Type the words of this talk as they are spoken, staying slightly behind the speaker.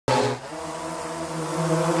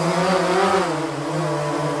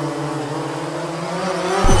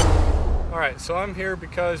So I'm here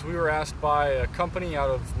because we were asked by a company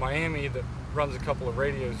out of Miami that runs a couple of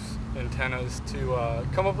radio antennas to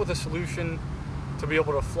come up with a solution to be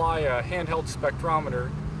able to fly a handheld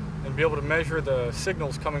spectrometer and be able to measure the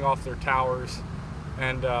signals coming off their towers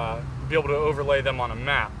and be able to overlay them on a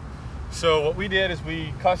map. So what we did is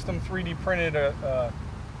we custom 3D printed a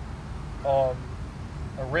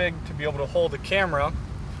rig to be able to hold a camera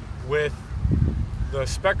with the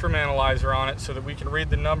spectrum analyzer on it so that we can read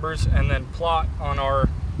the numbers and then plot on our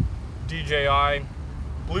DJI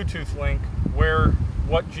Bluetooth link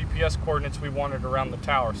what GPS coordinates we wanted around the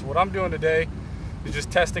tower. So what I'm doing today is just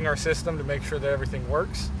testing our system to make sure that everything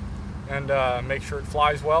works and make sure it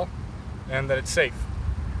flies well and that it's safe.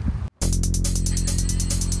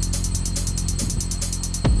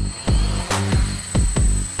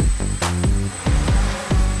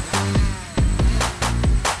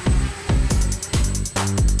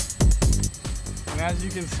 As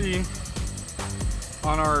you can see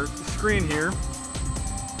on our screen here,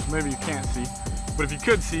 maybe you can't see, but if you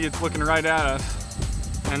could see, it's looking right at us,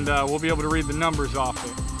 and we'll be able to read the numbers off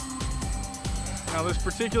it. Now this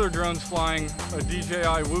particular drone's flying a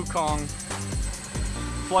DJI Wukong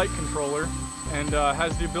flight controller and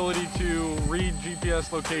has the ability to read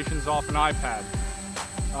GPS locations off an iPad.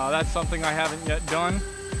 That's something I haven't yet done,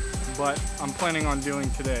 but I'm planning on doing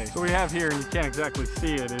today. So what we have here, and you can't exactly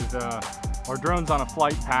see it, is our drone's on a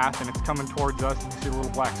flight path and it's coming towards us. You can see a little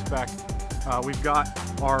black speck. We've got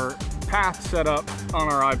our path set up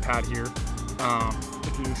on our iPad here.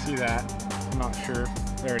 If you can see that, I'm not sure.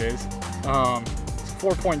 There it is. It's a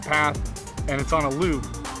 4-point path and it's on a loop.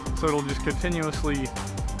 So it'll just continuously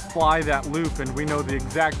fly that loop, and we know the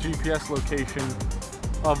exact GPS location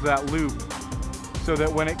of that loop so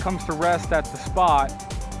that when it comes to rest at the spot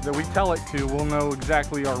that we tell it to, we'll know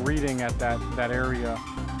exactly our reading at that area.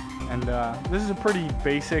 And this is a pretty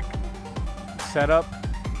basic setup.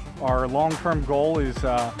 Our long-term goal is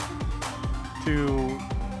to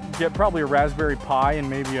get probably a Raspberry Pi and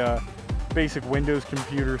maybe a basic Windows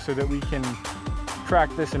computer so that we can track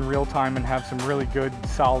this in real time and have some really good,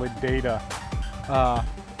 solid data. But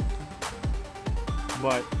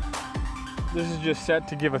this is just set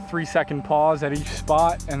to give a 3-second pause at each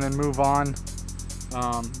spot and then move on,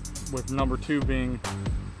 with number 2 being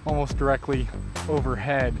almost directly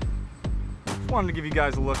overhead. Wanted to give you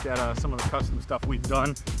guys a look at some of the custom stuff we've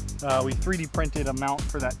done. We 3D printed a mount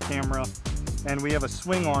for that camera, and we have a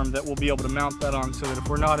swing arm that we'll be able to mount that on so that if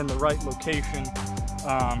we're not in the right location,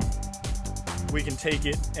 we can take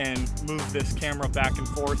it and move this camera back and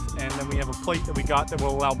forth. And then we have a plate that we got that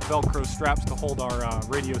will allow Velcro straps to hold our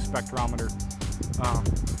radio spectrometer.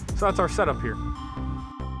 So that's our setup here.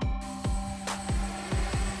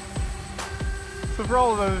 So for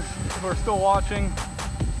all of those who are still watching,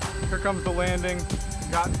 here comes the landing.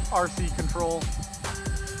 We got RC control,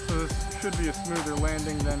 so this should be a smoother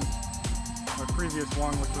landing than our previous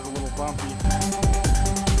one, which was a little bumpy.